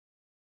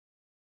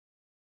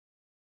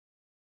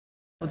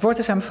Het woord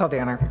is aan mevrouw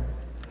Werner.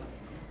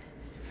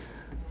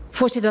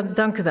 Voorzitter,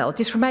 dank u wel. Het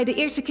is voor mij de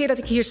eerste keer dat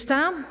ik hier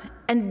sta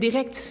en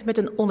direct met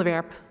een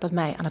onderwerp dat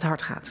mij aan het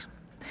hart gaat.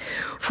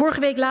 Vorige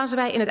week lazen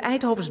wij in het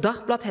Eindhovens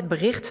Dagblad het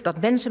bericht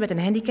dat mensen met een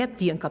handicap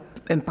die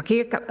een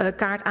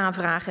parkeerkaart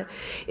aanvragen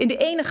in de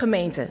ene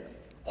gemeente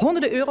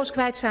honderden euro's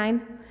kwijt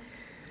zijn,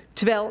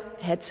 terwijl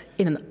het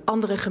in een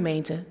andere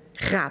gemeente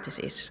gratis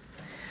is.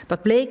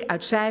 Dat bleek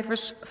uit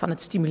cijfers van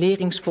het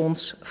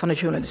Stimuleringsfonds van de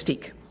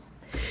journalistiek.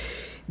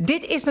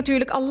 Dit is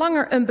natuurlijk al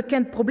langer een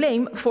bekend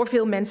probleem voor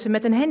veel mensen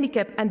met een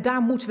handicap en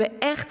daar moeten we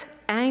echt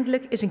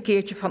eindelijk eens een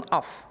keertje van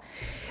af.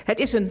 Het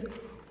is een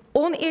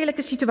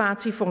oneerlijke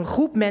situatie voor een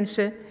groep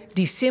mensen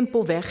die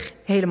simpelweg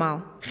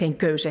helemaal geen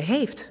keuze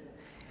heeft.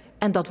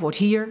 En dat wordt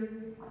hier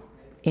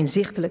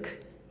inzichtelijk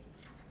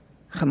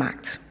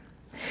gemaakt.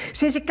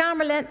 Sinds ik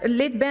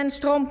Kamerlid ben,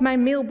 stroomt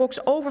mijn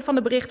mailbox over van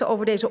de berichten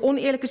over deze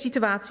oneerlijke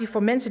situatie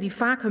voor mensen die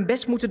vaak hun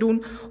best moeten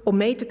doen om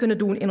mee te kunnen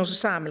doen in onze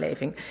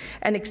samenleving.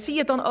 En ik zie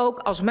het dan ook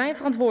als mijn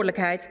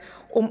verantwoordelijkheid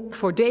om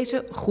voor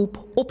deze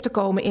groep op te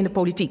komen in de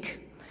politiek.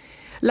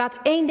 Laat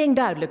één ding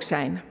duidelijk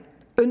zijn.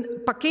 Een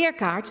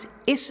parkeerkaart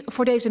is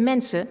voor deze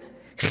mensen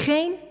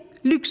geen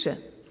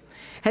luxe.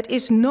 Het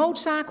is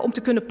noodzaak om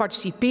te kunnen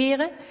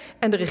participeren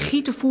en de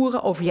regie te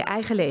voeren over je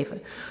eigen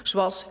leven.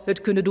 Zoals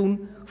het kunnen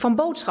doen van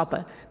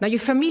boodschappen, naar je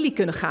familie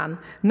kunnen gaan,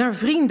 naar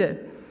vrienden,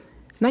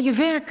 naar je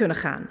werk kunnen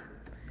gaan.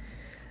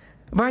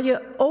 Waar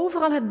je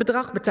overal het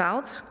bedrag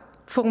betaalt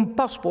voor een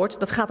paspoort,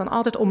 dat gaat dan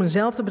altijd om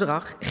eenzelfde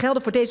bedrag,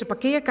 gelden voor deze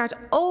parkeerkaart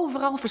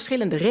overal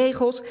verschillende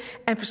regels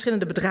en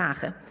verschillende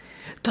bedragen.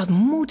 Dat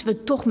moeten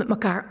we toch met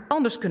elkaar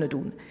anders kunnen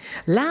doen.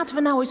 Laten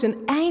we nou eens een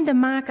einde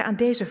maken aan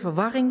deze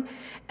verwarring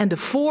en de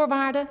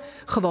voorwaarden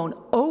gewoon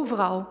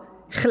overal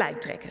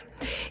gelijk trekken.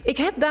 Ik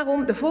heb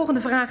daarom de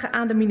volgende vragen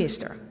aan de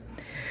minister.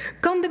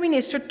 Kan de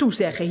minister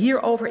toezeggen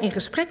hierover in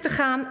gesprek te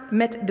gaan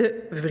met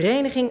de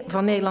Vereniging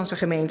van Nederlandse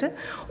Gemeenten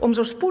om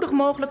zo spoedig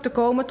mogelijk te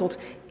komen tot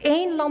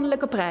één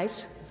landelijke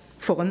prijs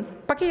voor een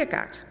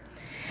parkeerkaart?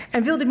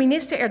 En wil de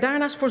minister er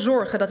daarnaast voor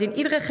zorgen dat in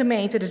iedere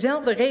gemeente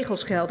dezelfde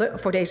regels gelden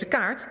voor deze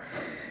kaart?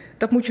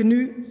 Dat moet je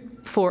nu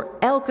voor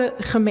elke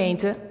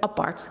gemeente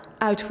apart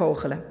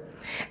uitvogelen.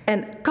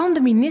 En kan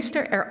de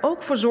minister er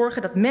ook voor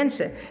zorgen dat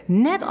mensen,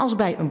 net als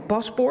bij een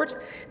paspoort,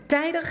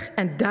 tijdig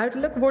en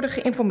duidelijk worden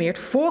geïnformeerd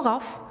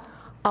vooraf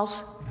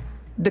als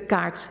de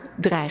kaart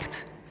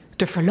dreigt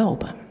te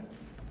verlopen?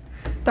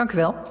 Dank u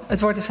wel.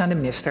 Het woord is aan de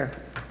minister.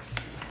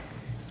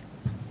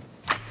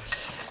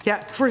 Ja,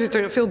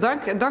 voorzitter, veel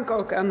dank. En dank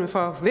ook aan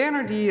mevrouw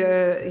Werner, die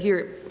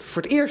hier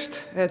voor het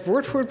eerst het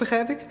woord voert,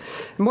 begrijp ik.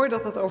 Mooi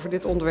dat het over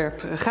dit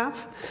onderwerp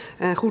gaat.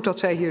 En goed dat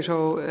zij hier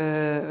zo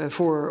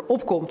voor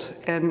opkomt.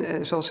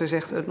 En zoals zij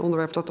zegt, een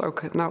onderwerp dat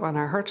ook nauw aan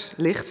haar hart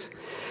ligt.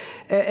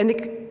 En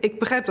ik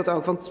begrijp dat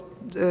ook, want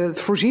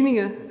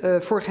voorzieningen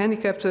voor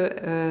gehandicapten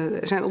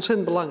zijn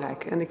ontzettend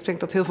belangrijk. En ik denk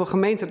dat heel veel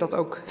gemeenten dat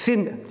ook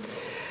vinden.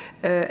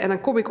 En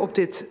dan kom ik op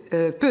dit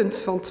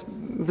punt, want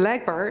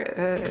blijkbaar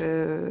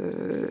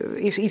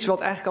is iets wat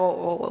eigenlijk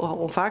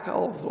al vaker,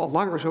 al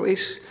langer zo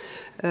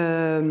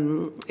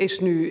is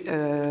nu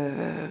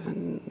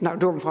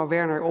door mevrouw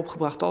Werner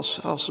opgebracht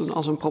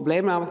als een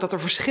probleem. Namelijk dat er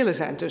verschillen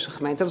zijn tussen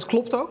gemeenten. Dat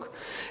klopt ook.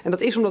 En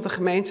dat is omdat de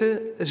gemeenten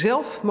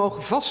zelf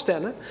mogen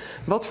vaststellen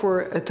wat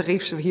voor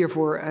tarief ze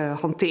hiervoor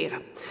hanteren.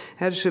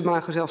 Dus ze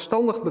mogen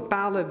zelfstandig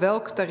bepalen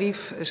welk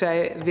tarief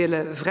zij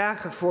willen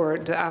vragen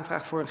voor de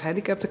aanvraag voor een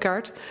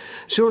gehandicaptenkaart.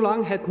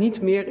 Zolang het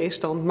niet meer is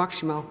dan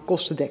maximaal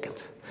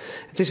kostendekkend.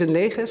 Het is een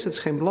leges, het is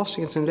geen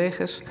belasting, het is een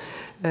leges.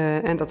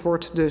 En dat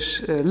wordt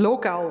dus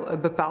lokaal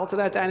bepaald. En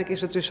uiteindelijk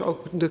is het dus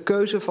ook de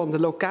keuze van de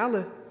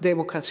lokale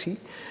democratie.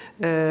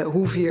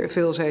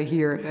 Hoeveel zij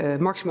hier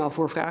maximaal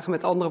voor vragen.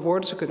 Met andere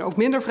woorden, ze kunnen ook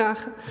minder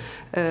vragen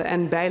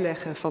en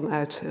bijleggen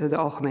vanuit de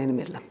algemene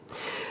middelen.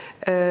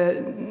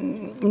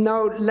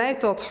 Nou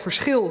leidt dat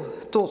verschil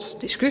tot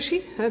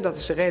discussie. Dat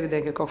is de reden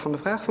denk ik ook van de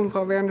vraag van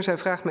mevrouw Werner. Zij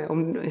vraagt mij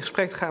om in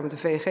gesprek te gaan met de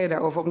VNG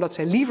daarover, omdat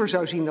zij liever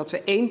zou zien dat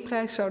we één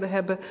prijs zouden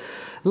hebben,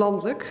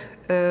 landelijk.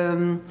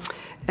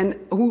 En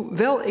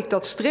hoewel ik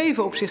dat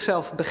streven op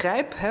zichzelf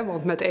begrijp,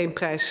 want met één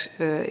prijs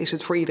is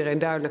het voor iedereen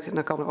duidelijk en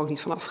dan kan er ook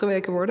niet van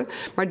afgeweken worden.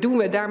 Maar doen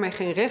we daarmee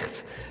geen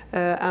recht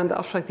aan de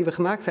afspraak die we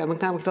gemaakt hebben,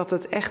 namelijk dat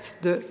het echt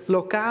de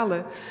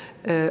lokale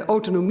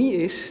autonomie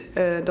is,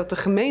 dat de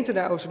gemeenten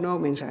daar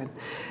autonoom in zijn.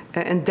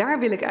 En daar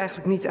wil ik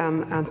eigenlijk niet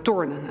aan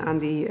tornen, aan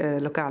die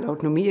lokale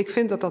autonomie. Ik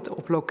vind dat dat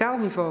op lokaal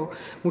niveau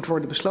moet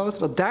worden besloten,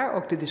 dat daar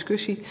ook de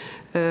discussie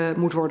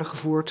moet worden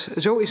gevoerd.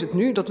 Zo is het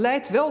nu. Dat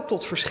leidt wel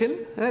tot verschillen,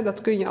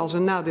 dat kun je als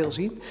een nadeel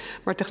zien.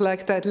 Maar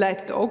tegelijkertijd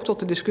leidt het ook tot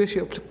de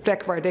discussie op de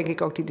plek waar denk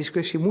ik ook die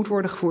discussie moet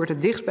worden gevoerd,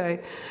 het dichtst bij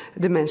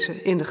de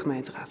mensen in de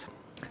gemeenteraad.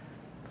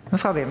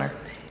 Mevrouw Werner.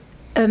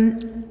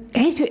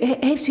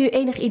 Heeft u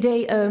enig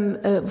idee,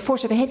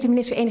 voorzitter, heeft de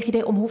minister enig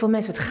idee om hoeveel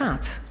mensen het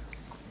gaat?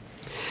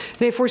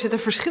 Nee, voorzitter,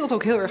 het verschilt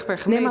ook heel erg per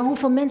gemeente. Nee, maar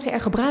hoeveel mensen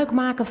er gebruik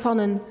maken van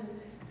een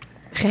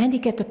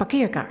gehandicapte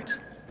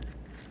parkeerkaart?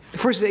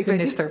 Voorzitter, ik weet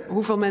niet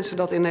hoeveel mensen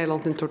dat in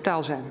Nederland in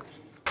totaal zijn.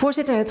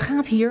 Voorzitter, het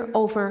gaat hier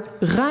over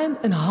ruim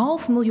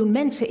 500.000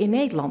 mensen in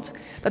Nederland.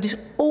 Dat is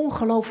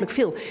ongelooflijk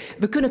veel.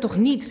 We kunnen toch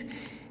niet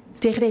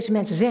tegen deze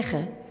mensen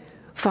zeggen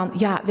van,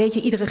 ja, weet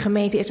je, iedere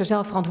gemeente is er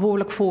zelf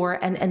verantwoordelijk voor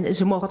en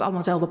ze mogen het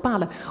allemaal zelf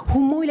bepalen.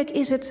 Hoe moeilijk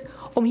is het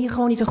om hier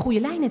gewoon niet een goede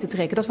lijn in te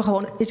trekken? Dat we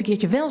gewoon eens een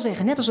keertje wel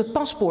zeggen, net als het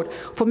paspoort.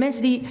 Voor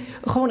mensen die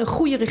gewoon een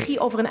goede regie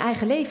over hun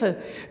eigen leven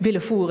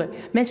willen voeren.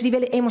 Mensen die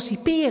willen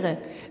emanciperen.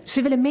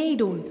 Ze willen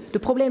meedoen. De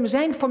problemen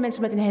zijn voor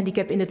mensen met een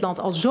handicap in dit land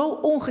al zo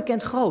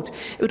ongekend groot.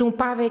 Ik bedoel, een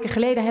paar weken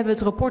geleden hebben we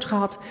het rapport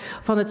gehad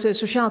van het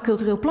Sociaal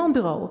Cultureel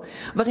Planbureau.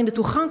 Waarin de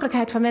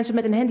toegankelijkheid van mensen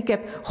met een handicap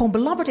gewoon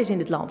belabberd is in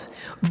dit land.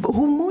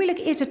 Hoe moeilijk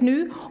is het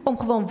nu om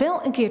gewoon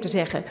wel een keer te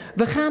zeggen,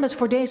 we gaan het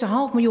voor deze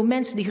 500.000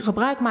 mensen die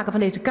gebruik maken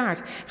van deze kaart,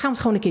 gaan we het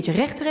gewoon een keertje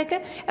recht trekken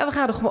en we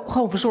gaan er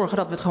gewoon voor zorgen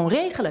dat we het gewoon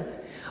regelen.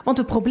 Want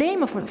de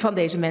problemen van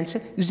deze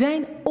mensen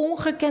zijn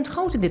ongekend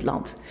groot in dit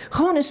land.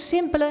 Gewoon een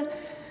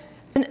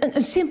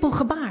simpel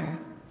gebaar.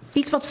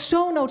 Iets wat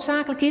zo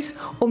noodzakelijk is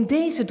om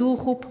deze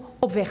doelgroep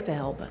op weg te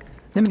helpen.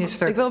 De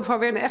minister. Ik wil mevrouw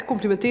Werner echt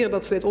complimenteren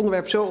dat ze dit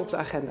onderwerp zo op de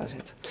agenda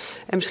zet.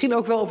 En misschien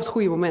ook wel op het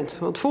goede moment.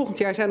 Want volgend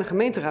jaar zijn er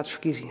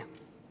gemeenteraadsverkiezingen.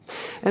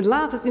 En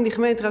laat het in die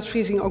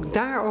gemeenteraadsverkiezingen ook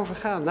daarover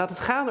gaan. Laat het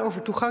gaan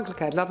over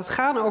toegankelijkheid. Laat het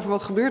gaan over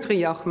wat gebeurt er in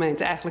jouw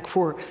gemeente eigenlijk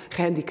voor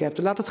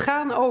gehandicapten. Laat het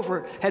gaan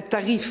over het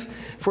tarief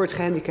voor het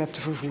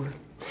gehandicaptenvervoer.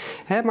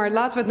 Maar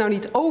laten we het nou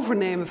niet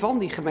overnemen van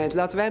die gemeente.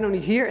 Laten wij nou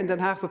niet hier in Den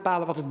Haag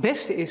bepalen wat het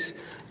beste is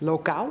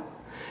lokaal.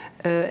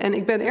 En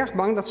ik ben erg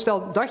bang dat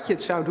stel dat je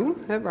het zou doen,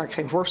 waar ik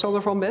geen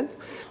voorstander van ben,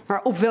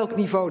 maar op welk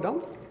niveau dan?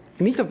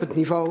 Niet op het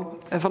niveau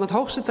van het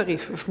hoogste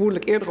tarief,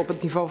 vermoedelijk eerder op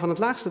het niveau van het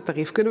laagste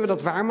tarief. Kunnen we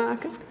dat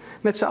waarmaken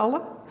met z'n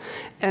allen?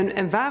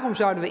 En waarom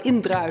zouden we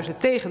indruisen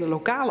tegen de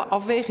lokale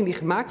afweging die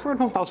gemaakt wordt?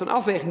 Nogmaals, een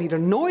afweging die er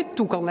nooit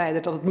toe kan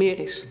leiden dat het meer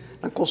is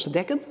dan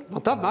kostendekkend,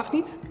 want dat mag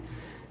niet.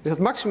 Dus dat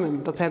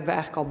maximum, dat hebben we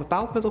eigenlijk al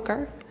bepaald met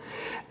elkaar.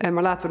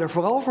 Maar laten we er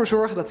vooral voor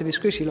zorgen dat de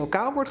discussie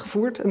lokaal wordt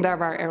gevoerd. En daar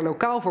waar er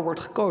lokaal voor wordt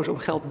gekozen om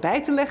geld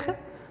bij te leggen,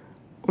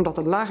 omdat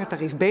een lager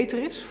tarief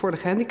beter is voor de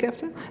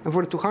gehandicapten en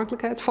voor de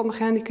toegankelijkheid van de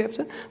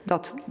gehandicapten,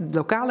 dat de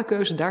lokale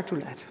keuze daartoe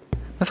leidt.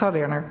 Mevrouw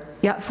Werner.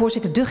 Ja,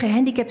 voorzitter, de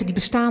gehandicapten die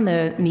bestaan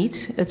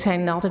niet. Het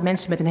zijn altijd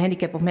mensen met een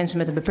handicap of mensen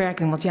met een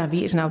beperking. Want ja,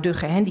 wie is nou de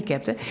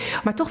gehandicapte?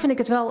 Maar toch vind ik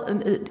het wel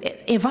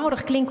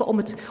eenvoudig klinken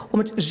om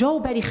het zo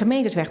bij die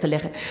gemeentes weg te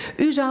leggen.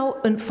 U zou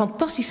een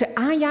fantastische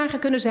aanjager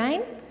kunnen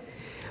zijn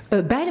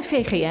bij de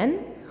VGN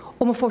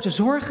om ervoor te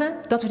zorgen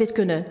dat we dit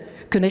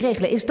kunnen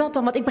regelen. Is dat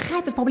dan, want ik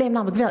begrijp het probleem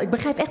namelijk wel. Ik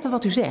begrijp echt wel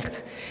wat u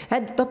zegt.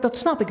 Dat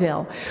snap ik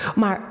wel.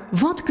 Maar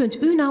wat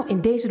kunt u nou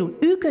in deze doen?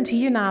 U kunt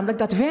hier namelijk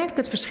daadwerkelijk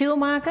het verschil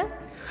maken.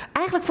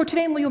 Eigenlijk voor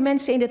 2 miljoen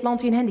mensen in dit land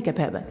die een handicap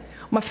hebben.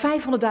 Maar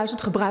 500.000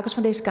 gebruikers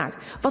van deze kaart.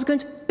 Wat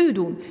kunt u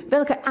doen?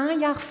 Welke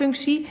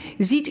aanjaagfunctie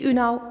ziet u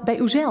nou bij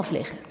uzelf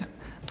liggen?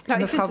 Nou,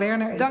 mevrouw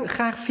Werner,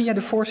 graag via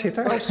de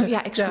voorzitter. Oh,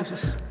 ja,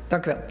 excuses. Ja,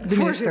 dank u wel. De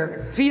minister.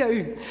 Via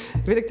u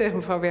wil ik tegen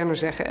mevrouw Werner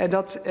zeggen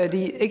dat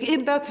ik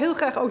inderdaad heel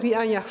graag ook die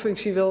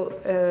aanjaagfunctie wil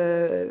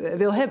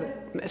hebben.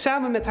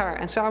 Samen met haar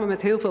en samen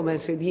met heel veel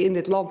mensen die in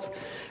dit land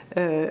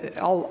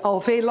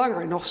al veel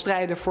langer nog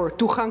strijden voor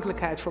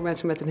toegankelijkheid voor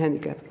mensen met een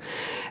handicap.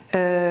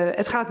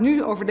 Het gaat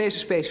nu over deze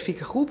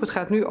specifieke groep. Het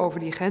gaat nu over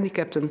die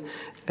gehandicapten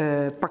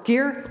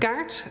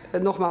parkeerkaart.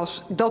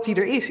 Nogmaals, dat die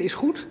er is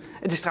goed.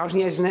 Het is trouwens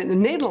niet eens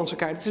een Nederlandse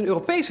kaart, het is een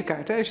Europese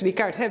kaart. Hè. Als je die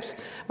kaart hebt,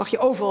 mag je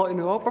overal in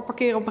Europa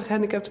parkeren op een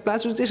gehandicapte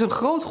plaats. Dus het is een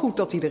groot goed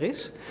dat die er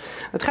is.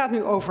 Het gaat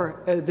nu over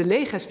de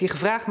legers die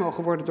gevraagd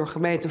mogen worden door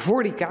gemeenten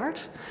voor die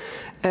kaart.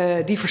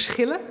 Die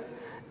verschillen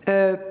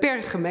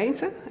per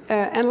gemeente.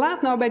 En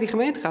laat nou bij die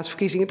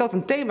gemeenteraadsverkiezingen dat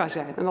een thema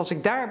zijn. En als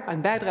ik daar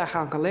een bijdrage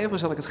aan kan leveren,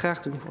 zal ik het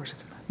graag doen,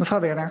 voorzitter. Mevrouw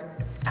Werner.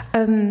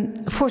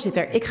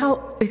 Voorzitter,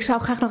 ik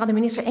zou graag nog aan de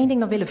minister 1 ding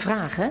nog willen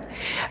vragen.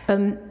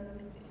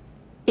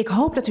 Ik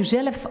hoop dat u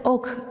zelf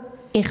ook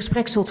in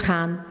gesprek zult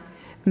gaan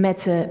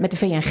met de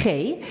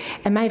VNG.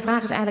 En mijn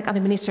vraag is eigenlijk aan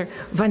de minister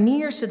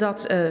wanneer ze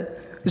dat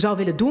zou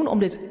willen doen om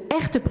dit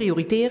echt te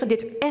prioriteren,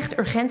 dit echt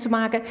urgent te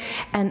maken.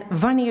 En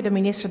wanneer de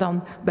minister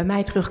dan bij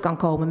mij terug kan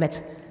komen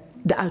met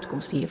de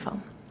uitkomst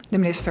hiervan. De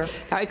minister.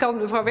 Nou, ik kan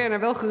mevrouw Werner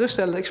wel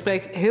geruststellen. Ik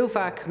spreek heel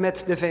vaak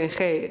met de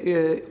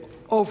VNG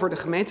over de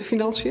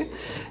gemeentefinanciën.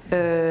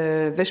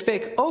 Wij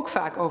spreken ook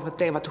vaak over het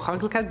thema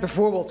toegankelijkheid,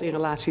 bijvoorbeeld in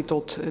relatie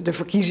tot de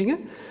verkiezingen.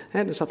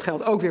 Dus dat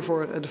geldt ook weer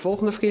voor de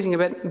volgende verkiezingen.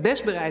 Ik ben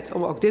best bereid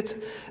om ook dit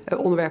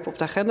onderwerp op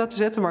de agenda te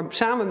zetten. Maar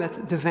samen met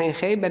de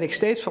VNG ben ik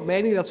steeds van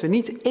mening dat we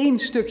niet één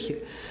stukje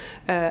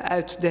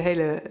uit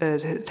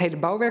het hele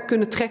bouwwerk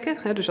kunnen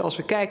trekken. Dus als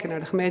we kijken naar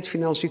de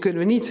gemeentefinanciën kunnen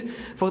we niet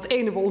voor het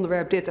ene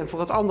onderwerp dit en voor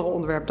het andere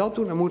onderwerp dat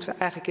doen. Dan moeten we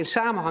eigenlijk in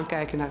samenhang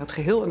kijken naar het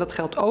geheel. En dat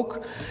geldt ook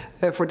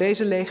voor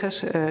deze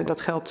legers.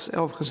 Dat geldt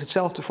overigens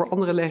hetzelfde voor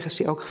andere legers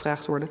die ook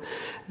gevraagd worden.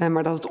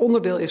 Maar dat het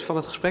onderdeel is van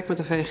het gesprek met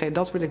de VNG,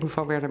 dat wil ik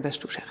mevrouw Werner best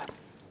toezeggen.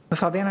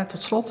 Mevrouw Werner,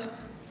 tot slot.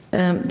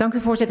 Dank u,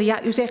 voorzitter.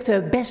 Ja, u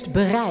zegt best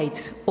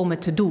bereid om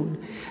het te doen.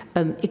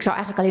 Ik zou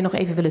eigenlijk alleen nog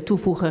even willen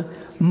toevoegen,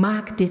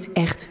 maak dit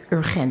echt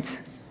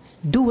urgent.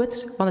 Doe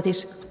het, want het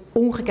is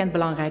ongekend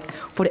belangrijk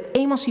voor de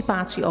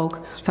emancipatie ook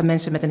van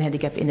mensen met een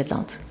handicap in dit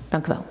land.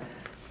 Dank u wel.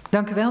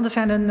 Dank u wel.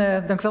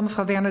 Dank u wel,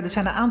 mevrouw Werner. Er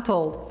zijn een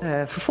aantal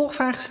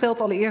vervolgvragen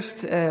gesteld.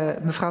 Allereerst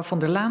mevrouw van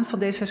der Laan van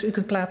D66. U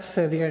kunt plaats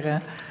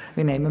weer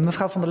nemen.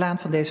 Mevrouw van der Laan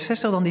van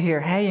D66, dan de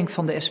heer Heijink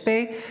van de SP,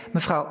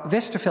 mevrouw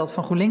Westerveld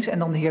van GroenLinks en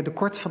dan de heer De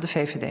Kort van de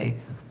VVD.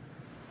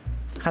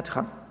 Gaat u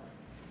gang.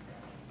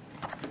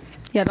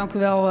 Ja, dank u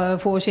wel,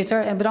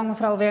 voorzitter. En bedankt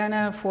mevrouw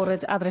Werner voor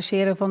het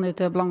adresseren van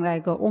dit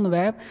belangrijke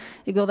onderwerp.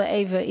 Ik wilde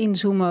even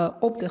inzoomen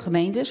op de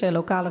gemeentes.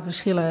 Lokale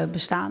verschillen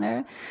bestaan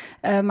er.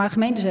 Maar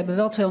gemeentes hebben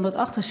wel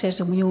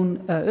 268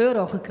 miljoen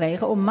euro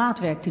gekregen om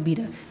maatwerk te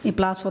bieden. In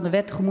plaats van de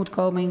wet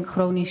tegemoetkoming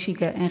chronisch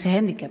zieken en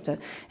gehandicapten.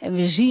 En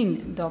we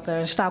zien dat er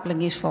een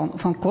stapeling is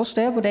van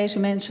kosten voor deze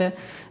mensen.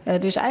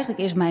 Dus eigenlijk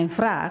is mijn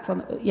vraag,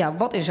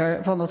 wat is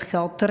er van dat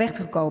geld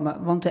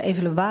terechtgekomen? Want de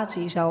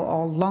evaluatie zou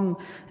al lang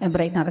en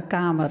breed naar de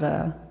Kamer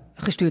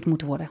gestuurd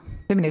moeten worden.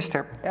 De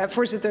minister. Ja,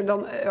 voorzitter,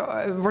 dan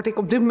word ik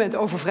op dit moment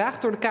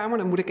overvraagd door de Kamer.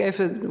 Dan moet ik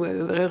even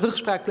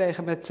rugspraak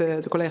plegen met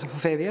de collega van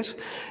VWS.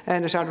 En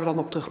daar zouden we dan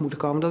op terug moeten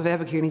komen. Dat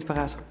heb ik hier niet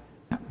paraat.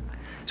 Ja.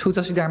 Het is goed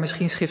als u daar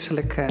misschien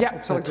schriftelijk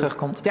op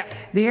terugkomt. Ja.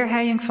 De heer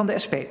Heijink van de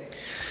SP.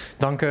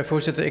 Dank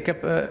voorzitter. Ik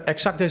heb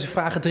exact deze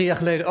vragen 3 jaar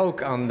geleden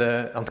ook aan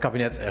het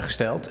kabinet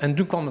gesteld. En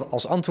toen kwam het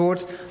als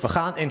antwoord, we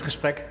gaan in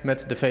gesprek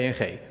met de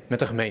VNG, met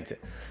de gemeente.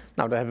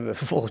 Nou, daar hebben we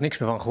vervolgens niks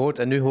meer van gehoord.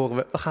 En nu horen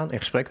we gaan in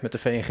gesprek met de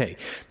VNG.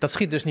 Dat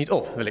schiet dus niet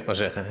op, wil ik maar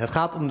zeggen. Het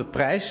gaat om de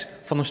prijs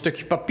van een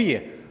stukje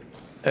papier.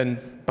 Een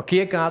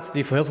parkeerkaart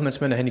die voor heel veel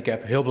mensen met een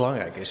handicap heel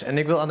belangrijk is. En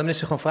ik wil aan de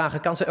minister gewoon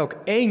vragen, kan zij ook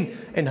 1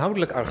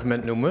 inhoudelijk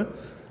argument noemen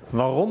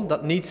waarom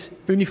dat niet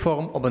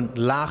uniform op een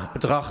laag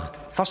bedrag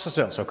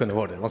vastgesteld zou kunnen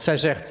worden? Want zij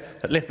zegt,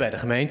 het ligt bij de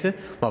gemeente,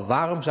 maar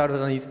waarom zouden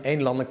we dan niet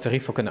 1 landelijk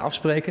tarief voor kunnen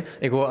afspreken?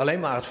 Ik hoor alleen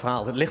maar het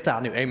verhaal, het ligt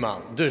daar nu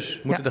eenmaal,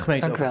 dus moeten de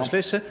gemeenten over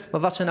beslissen.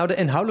 Maar wat zijn nou de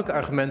inhoudelijke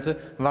argumenten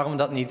waarom we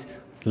dat niet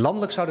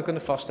landelijk zouden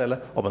kunnen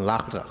vaststellen op een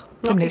laag bedrag?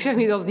 Nou, ik zeg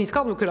niet dat het niet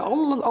kan. We kunnen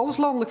alles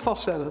landelijk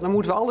vaststellen. Dan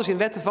moeten we alles in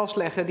wetten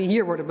vastleggen die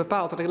hier worden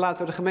bepaald. En dan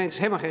laten we de gemeentes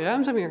helemaal geen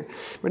ruimte meer.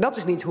 Maar dat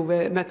is niet hoe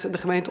we met de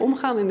gemeente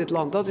omgaan in dit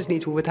land. Dat is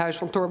niet hoe we het Huis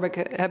van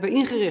Thorbecke hebben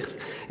ingericht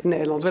in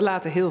Nederland. We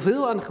laten heel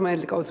veel aan de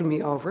gemeentelijke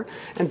autonomie over.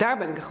 En daar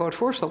ben ik een groot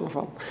voorstander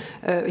van.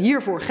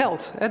 Hiervoor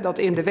geldt dat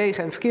in de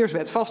Wegen- en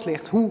Verkeerswet vast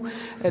ligt hoe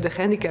de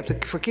gehandicapte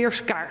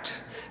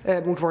verkeerskaart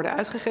moet worden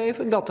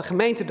uitgegeven. Dat de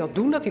gemeenten dat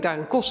doen, dat die daar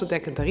een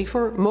kostendekkend tarief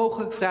voor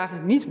mogen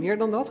vragen. Niet meer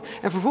dan dat.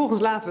 En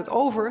vervolgens laten we het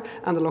over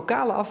aan de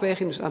lokale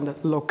afweging, dus aan de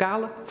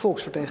lokale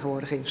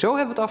volksvertegenwoordiging. Zo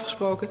hebben we het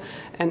afgesproken.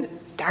 En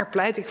daar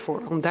pleit ik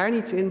voor, om daar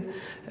niet in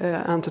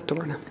aan te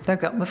tornen. Dank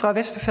u wel. Mevrouw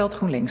Westerveld,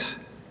 GroenLinks.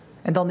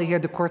 En dan de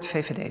heer De Kort,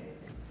 VVD.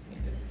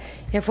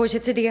 Ja,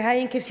 voorzitter, de heer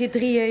Heijink heeft hier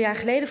 3 jaar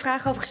geleden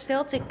vragen over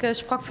gesteld. Ik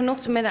sprak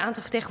vanochtend met een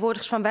aantal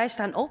vertegenwoordigers van Wij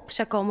Staan Op.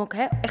 Zij komen ook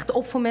echt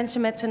op voor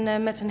mensen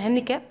met een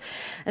handicap.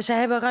 En zij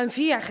hebben ruim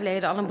 4 jaar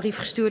geleden al een brief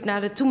gestuurd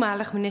naar de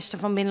toenmalige minister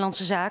van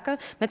Binnenlandse Zaken.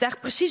 Met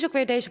eigenlijk precies ook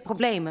weer deze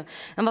problemen.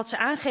 En wat ze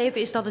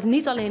aangeven is dat het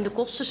niet alleen de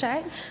kosten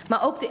zijn,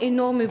 maar ook de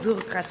enorme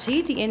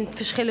bureaucratie die in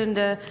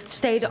verschillende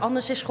steden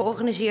anders is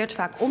georganiseerd.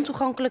 Vaak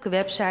ontoegankelijke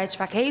websites,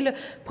 vaak hele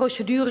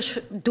procedures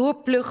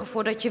doorpluggen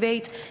voordat je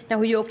weet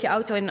hoe je ook je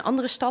auto in een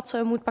andere stad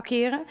moet parkeren.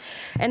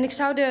 En ik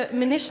zou de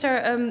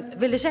minister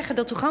willen zeggen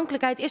dat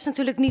toegankelijkheid is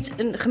natuurlijk niet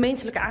een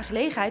gemeentelijke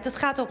aangelegenheid. Dat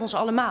gaat over ons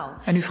allemaal.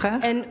 En uw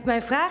vraag? En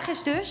mijn vraag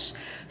is dus,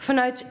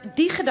 vanuit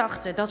die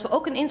gedachte dat we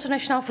ook een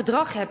internationaal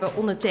verdrag hebben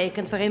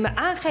ondertekend waarin we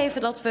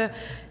aangeven dat we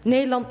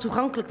Nederland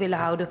toegankelijk willen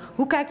houden.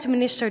 Hoe kijkt de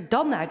minister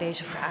dan naar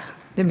deze vragen?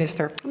 De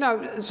minister. Nou,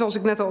 zoals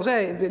ik net al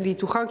zei, die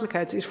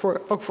toegankelijkheid is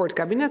ook voor het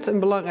kabinet een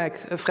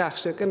belangrijk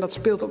vraagstuk. En dat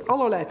speelt op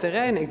allerlei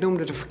terreinen. Ik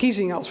noemde de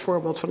verkiezingen als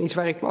voorbeeld van iets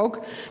waar ik me ook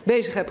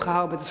bezig heb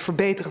gehouden met het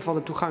verbeteren van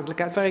de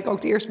toegankelijkheid. Waar ik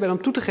ook de eerste ben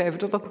om toe te geven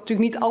dat dat natuurlijk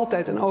niet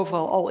altijd en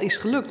overal al is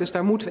gelukt. Dus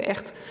daar moeten we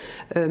echt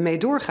mee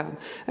doorgaan.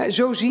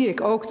 Zo zie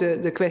ik ook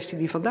de kwestie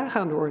die vandaag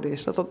aan de orde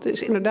is. Dat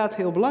is inderdaad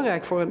heel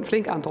belangrijk voor een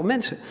flink aantal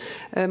mensen.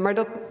 Maar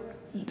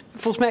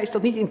volgens mij is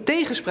dat niet in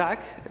tegenspraak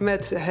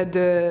met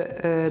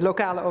de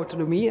lokale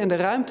autonomie en de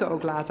ruimte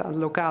ook laten aan de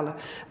lokale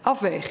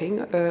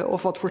afweging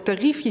of wat voor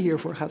tarief je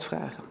hiervoor gaat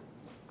vragen.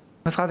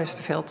 Mevrouw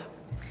Westerveld.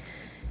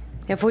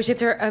 Ja,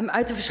 voorzitter,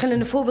 uit de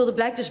verschillende voorbeelden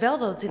blijkt dus wel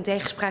dat het in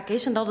tegenspraak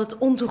is en dat het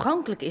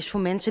ontoegankelijk is voor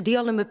mensen die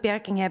al een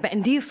beperking hebben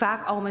en die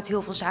vaak al met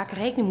heel veel zaken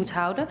rekening moeten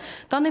houden.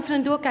 Dan even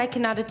een doorkijkje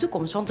naar de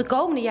toekomst. Want de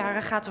komende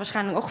jaren gaat er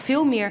waarschijnlijk nog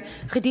veel meer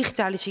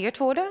gedigitaliseerd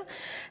worden.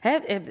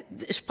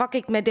 Sprak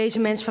ik met deze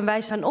mensen van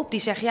Wij Staan Op die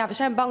zeggen, ja, we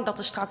zijn bang dat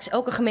er straks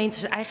elke gemeente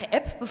zijn eigen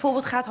app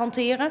bijvoorbeeld gaat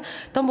hanteren.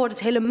 Dan wordt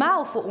het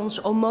helemaal voor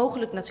ons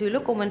onmogelijk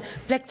natuurlijk om een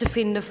plek te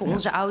vinden voor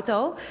onze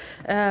auto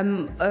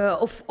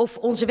of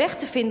onze weg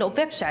te vinden op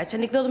websites.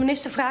 En ik wil de minister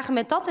vragen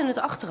met dat in het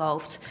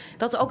achterhoofd,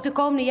 dat ook de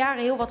komende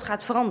jaren heel wat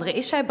gaat veranderen.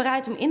 Is zij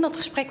bereid om in dat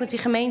gesprek met die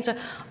gemeente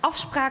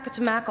afspraken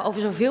te maken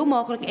over zoveel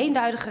mogelijk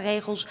eenduidige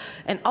regels?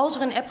 En als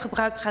er een app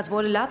gebruikt gaat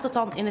worden, laat het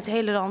dan in het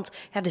hele land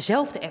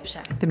dezelfde app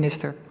zijn. De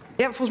minister.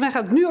 Ja, volgens mij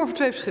gaat het nu over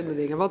 2 verschillende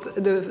dingen.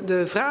 Want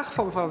de vraag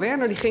van mevrouw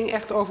Werner die ging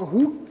echt over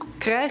hoe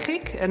krijg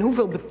ik en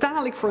hoeveel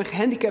betaal ik voor een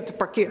gehandicapte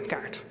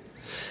parkeerkaart.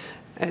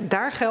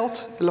 Daar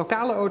geldt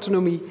lokale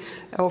autonomie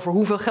over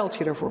hoeveel geld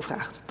je ervoor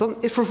vraagt.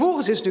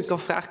 Vervolgens is natuurlijk de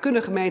vraag,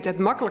 kunnen gemeenten het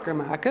makkelijker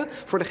maken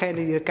voor degene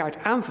die de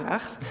kaart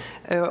aanvraagt?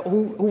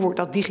 Hoe wordt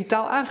dat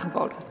digitaal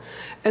aangeboden?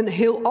 Een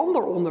heel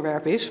ander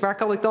onderwerp is, waar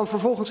kan ik dan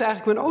vervolgens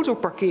eigenlijk mijn auto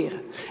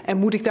parkeren? En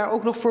moet ik daar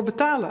ook nog voor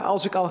betalen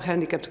als ik al een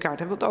gehandicapte kaart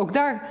heb? Want ook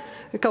daar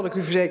kan ik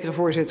u verzekeren,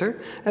 voorzitter,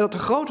 dat er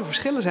grote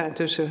verschillen zijn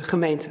tussen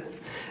gemeenten.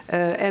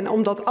 En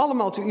om dat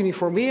allemaal te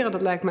uniformeren,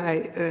 dat lijkt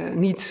mij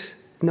niet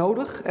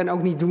nodig en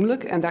ook niet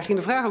doenlijk. En daar ging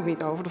de vraag ook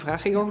niet over. De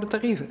vraag ging over de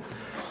tarieven.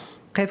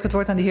 Geef ik het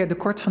woord aan de heer De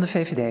Kort van de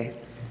VVD.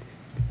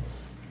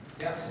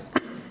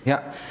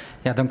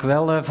 Ja, dank u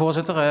wel,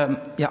 voorzitter.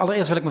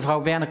 Allereerst wil ik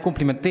mevrouw Werner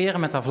complimenteren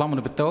met haar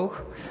vlammende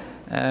betoog.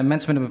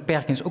 Mensen met een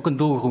beperking is ook een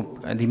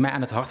doelgroep die mij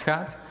aan het hart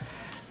gaat.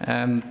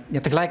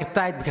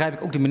 Tegelijkertijd begrijp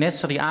ik ook de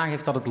minister die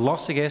aangeeft dat het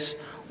lastig is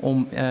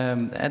om,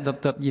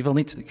 je wil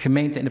niet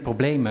gemeenten in de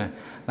problemen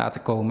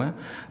laten komen.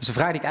 Dus de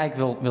vraag die ik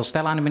eigenlijk wil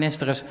stellen aan de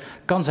minister is,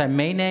 kan zij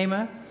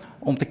meenemen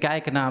om te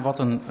kijken naar wat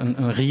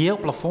een reëel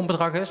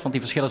plafondbedrag is, want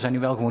die verschillen zijn nu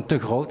wel gewoon te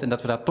groot en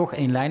dat we daar toch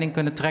één lijn in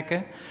kunnen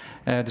trekken.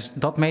 Dus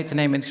dat mee te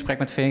nemen in het gesprek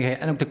met VNG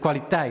en ook de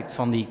kwaliteit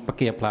van die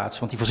parkeerplaatsen.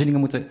 Want die voorzieningen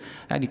moeten,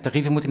 die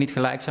tarieven moeten niet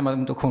gelijk zijn, maar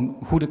het moeten ook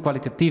gewoon goede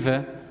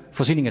kwalitatieve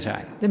voorzieningen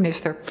zijn. De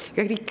minister.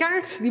 Kijk, die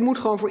kaart die moet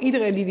gewoon voor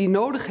iedereen die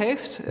nodig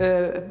heeft,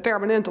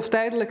 permanent of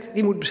tijdelijk,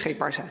 die moet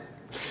beschikbaar zijn.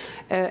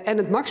 En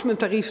het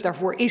maximumtarief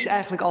daarvoor is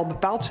eigenlijk al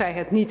bepaald, zij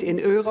het niet in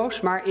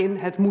euro's, maar in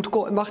het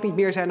mag niet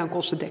meer zijn dan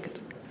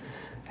kostendekkend.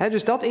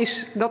 Dus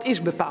dat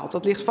is bepaald,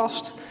 dat ligt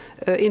vast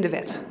in de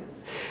wet.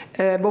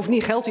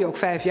 Bovendien geldt die ook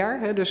 5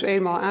 jaar. Dus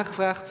eenmaal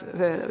aangevraagd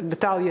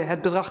betaal je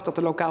het bedrag dat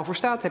er lokaal voor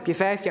staat, heb je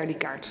 5 jaar die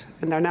kaart.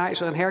 En daarna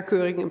is er een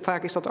herkeuring en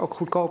vaak is dat ook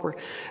goedkoper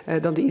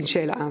dan de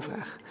initiële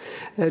aanvraag.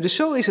 Dus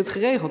zo is het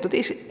geregeld.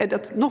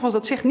 Nogmaals,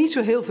 dat zegt niet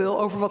zo heel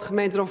veel over wat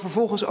gemeenten dan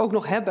vervolgens ook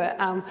nog hebben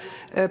aan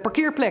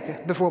parkeerplekken.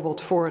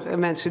 Bijvoorbeeld voor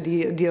mensen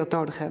die dat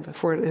nodig hebben,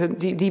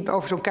 die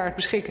over zo'n kaart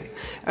beschikken.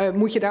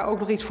 Moet je daar ook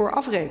nog iets voor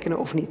afrekenen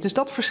of niet? Dus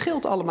dat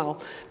verschilt allemaal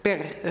per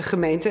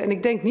gemeente. En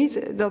ik denk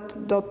niet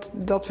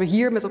dat we hier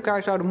met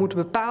elkaar zouden moeten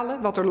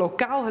bepalen wat er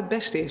lokaal het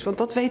beste is. Want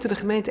dat weten de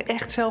gemeenten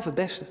echt zelf het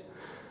beste.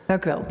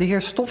 Dank u wel. De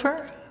heer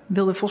Stoffer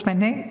wilde volgens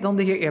mij nee. Dan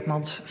de heer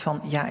Eertmans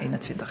van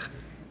Ja21.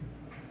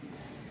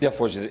 Ja,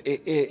 voorzitter.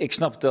 Ik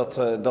snap dat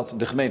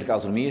de gemeentelijke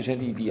autonomie is,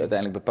 die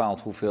uiteindelijk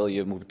bepaalt hoeveel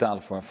je moet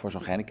betalen voor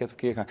zo'n gehandicapte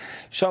parkeerkaart.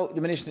 Zou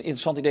de minister een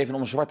interessant idee vinden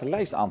om een zwarte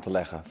lijst aan te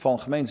leggen van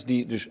gemeentes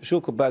die dus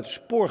zulke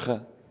buitensporige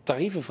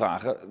tarieven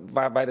vragen,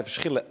 waarbij de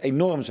verschillen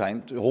enorm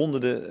zijn,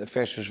 honderden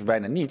versus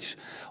bijna niets,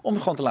 om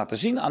gewoon te laten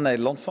zien aan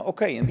Nederland van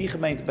oké, in die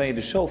gemeente ben je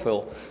dus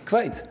zoveel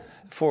kwijt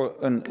voor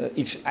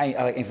iets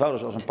eigenlijk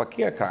eenvoudigs als een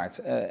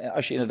parkeerkaart.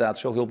 Als je inderdaad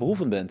zo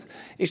hulpbehoevend bent.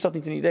 Is dat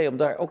niet een idee om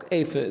daar ook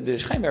even de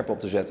schijnwerper op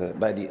te zetten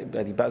bij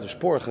die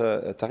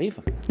buitensporige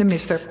tarieven? De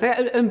minister.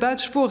 Nou ja, een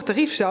buitensporig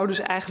tarief zou dus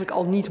eigenlijk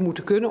al niet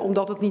moeten kunnen,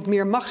 omdat het niet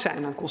meer mag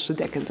zijn aan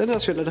kostendekkend. En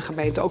daar zullen de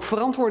gemeenten ook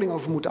verantwoording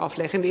over moeten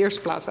afleggen. In de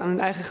eerste plaats aan hun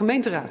eigen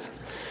gemeenteraad.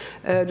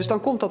 Dus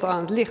dan komt dat aan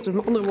het licht. Dus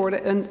met andere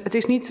woorden, het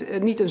is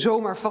niet een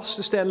zomaar vast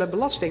te stellen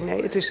belasting.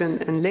 Nee, het is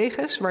een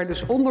leges waar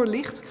dus onder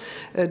ligt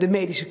de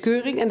medische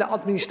keuring en de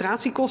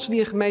administratiekosten die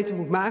een gemeente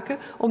moet maken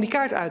om die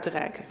kaart uit te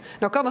reiken.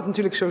 Nou kan het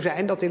natuurlijk zo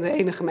zijn dat in de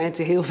ene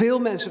gemeente heel veel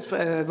mensen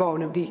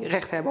wonen die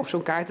recht hebben op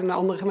zo'n kaart en in de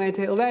andere gemeente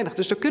heel weinig.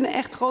 Dus er kunnen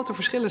echt grote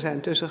verschillen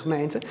zijn tussen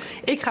gemeenten.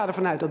 Ik ga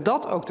ervan uit dat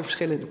dat ook de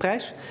verschillen in de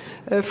prijs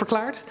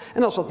verklaart.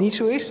 En als dat niet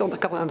zo is, dan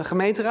kan aan de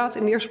gemeenteraad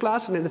in de eerste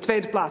plaats en in de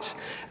tweede plaats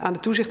aan de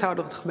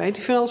toezichthouder op de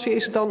gemeentefinanciën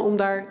is het dan om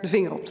daar de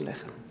vinger op te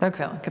leggen. Dank u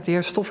wel. Ik heb de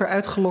heer Stoffer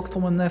uitgelokt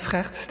om een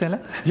vraag te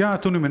stellen. Ja,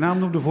 toen u mijn naam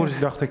noemde,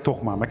 voorzitter, dacht ik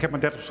toch maar ik heb maar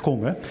 30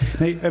 seconden.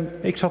 Nee,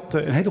 ik zat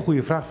een hele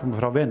goede vraag van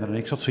mevrouw Werner en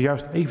ik zat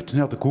zojuist even te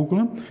snel te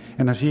googelen.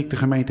 En dan zie ik de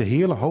gemeente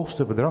Heerlen,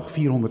 hoogste bedrag,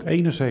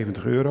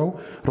 €471.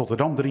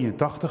 Rotterdam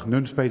 83,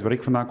 Nunspeet, waar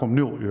ik vandaan kom,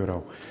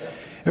 €0.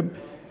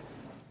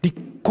 Die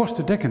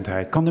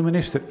kostendekkendheid, kan de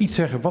minister iets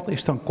zeggen, wat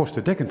is dan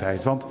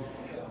kostendekkendheid? Want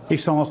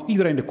is dan als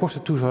iedereen de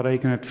kosten toe zou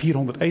rekenen, het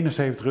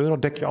 €471,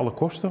 dek je alle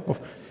kosten? Of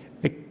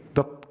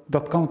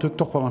dat kan natuurlijk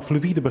toch wel een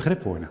fluïde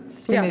begrip worden.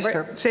 Ja,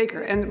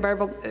 zeker. En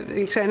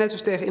ik zei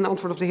net dus in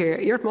antwoord op de heer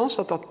Eertmans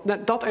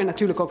dat er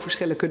natuurlijk ook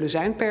verschillen kunnen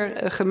zijn per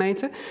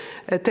gemeente.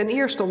 Ten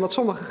eerste omdat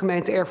sommige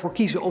gemeenten ervoor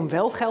kiezen om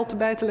wel geld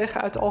erbij te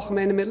leggen uit de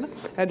algemene middelen.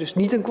 Dus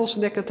niet een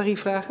kostendekkend tarief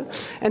vragen.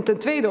 En ten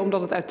tweede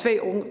omdat het uit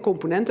 2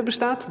 componenten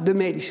bestaat. De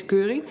medische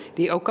keuring,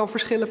 die ook kan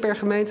verschillen per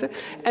gemeente.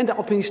 En de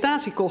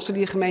administratiekosten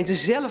die een gemeente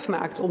zelf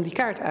maakt om die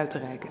kaart uit te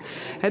reiken.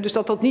 Dus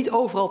dat niet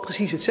overal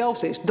precies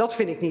hetzelfde is, dat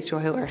vind ik niet zo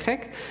heel erg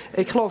gek.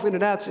 Ik geloof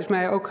inderdaad,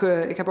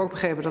 ik heb ook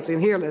begrepen dat in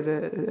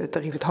Heerlen het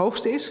tarief het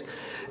hoogste is.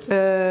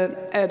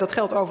 Dat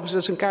geldt overigens,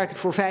 dat is een kaart die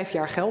voor 5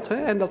 jaar geldt.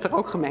 En dat er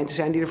ook gemeenten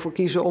zijn die ervoor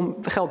kiezen om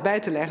geld bij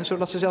te leggen,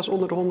 zodat ze zelfs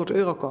onder de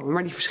 €100 komen.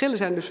 Maar die verschillen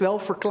zijn dus wel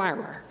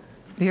verklaarbaar.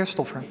 De heer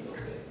Stoffer.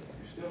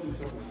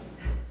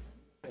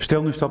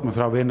 Stel nu dat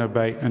mevrouw Werner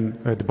bij een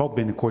debat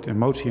binnenkort een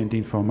motie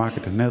indient van maak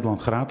het in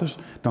Nederland gratis.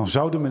 Dan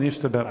zou de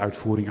minister daar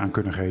uitvoering aan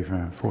kunnen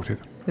geven,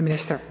 voorzitter. De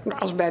minister.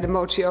 Als bij de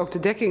motie ook de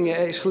dekking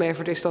is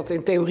geleverd, is dat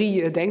in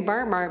theorie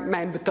denkbaar. Maar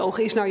mijn betoog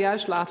is nou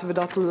juist, laten we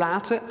dat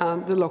laten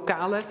aan de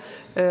lokale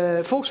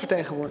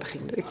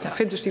volksvertegenwoordiging. Ik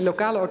vind dus die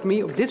lokale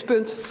autonomie op dit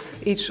punt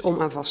iets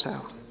om aan vast te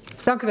houden.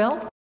 Dank u wel.